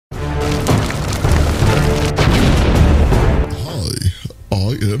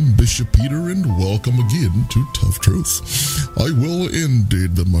Bishop Peter, and welcome again to Tough Truth. I will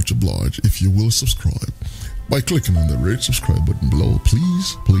indeed be much obliged if you will subscribe by clicking on the red subscribe button below.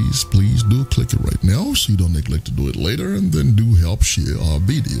 Please do click it right now so you don't neglect to do it later, and then do help share our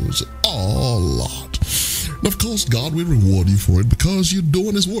videos a lot. And of course, God will reward you for it because you're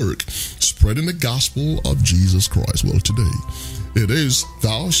doing His work, spreading the gospel of Jesus Christ. Well, today it is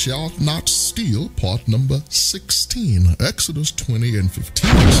Thou Shalt Not Steal, part number 16. Exodus 20 and 15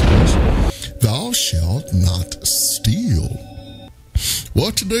 says, Thou shalt not steal.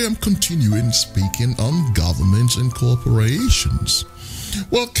 Well, today I'm continuing speaking on governments and corporations.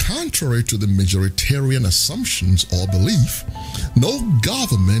 Well, contrary to the majoritarian assumptions or belief, no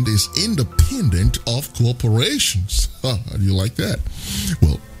government is independent of corporations. How do you like that?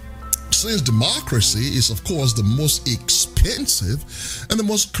 Well, since democracy is, of course, the most expensive and the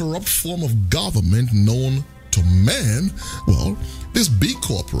most corrupt form of government known to man, well, these big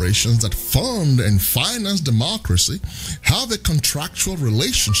corporations that fund and finance democracy have a contractual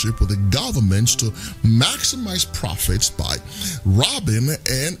relationship with the governments to maximize profits by robbing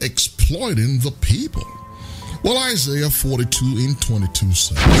and exploiting the people. Well, Isaiah 42 and 22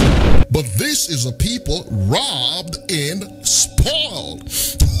 says, But this is a people robbed and spoiled.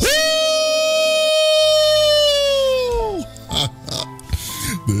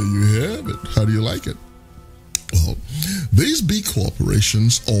 There you have it. How do you like it? Well, these big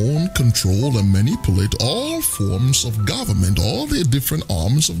corporations own, control, and manipulate all forms of government, all the different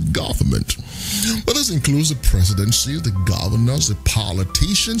arms of government. But this includes the presidency, the governors, the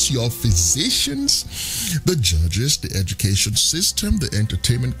politicians, your physicians, the judges, the education system, the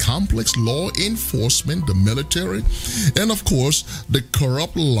entertainment complex, law enforcement, the military, and of course, the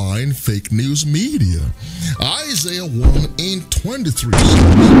corrupt lying fake news media. Isaiah 1 and 23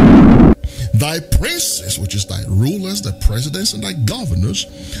 says, Thy princes, which is thy rulers, thy presidents, and thy governors,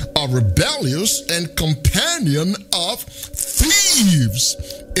 are rebellious and companion of thieves.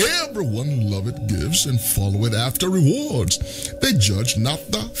 Everyone loveth gifts and followeth after rewards. They judge not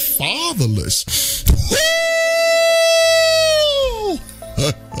the fatherless.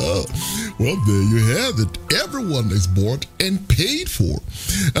 Well, there you have it. Everyone is bought and paid for,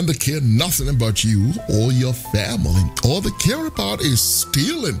 and they care nothing about you or your family. All they care about is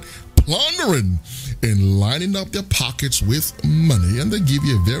stealing, plundering, and lining up their pockets with money, and they give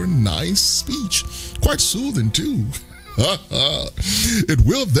you a very nice speech, quite soothing too. It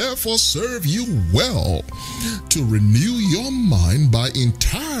will therefore serve you well to renew your mind by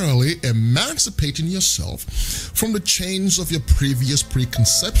entirely emancipating yourself from the chains of your previous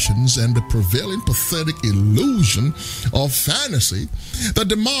preconceptions and the prevailing pathetic illusion of fantasy that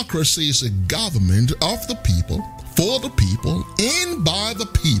democracy is a government of the people, for the people, and by the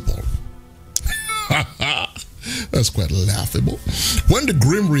people. That's quite laughable, when the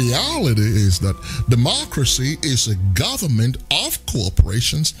grim reality is that democracy is a government of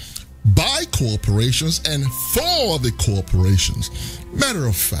corporations, by corporations, and for the corporations. Matter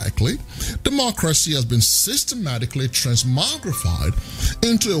of factly, democracy has been systematically transmogrified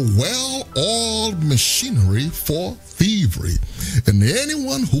into a well-oiled machinery for thievery, and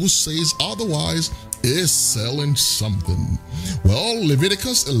anyone who says otherwise is selling something. Well,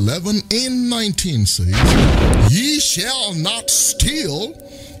 Leviticus 11 and 19 says, Ye shall not steal,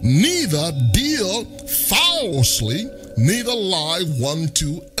 neither deal falsely, neither lie one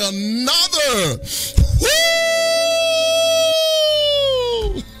to another.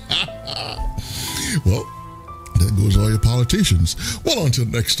 Well, there goes all your politicians. Well, until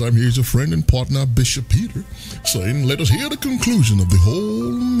next time, here's your friend and partner, Bishop Peter, saying, let us hear the conclusion of the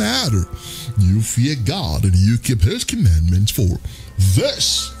whole matter. You fear God and you keep His commandments, for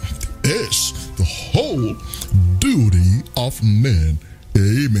this is the whole duty of men.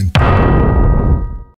 Amen.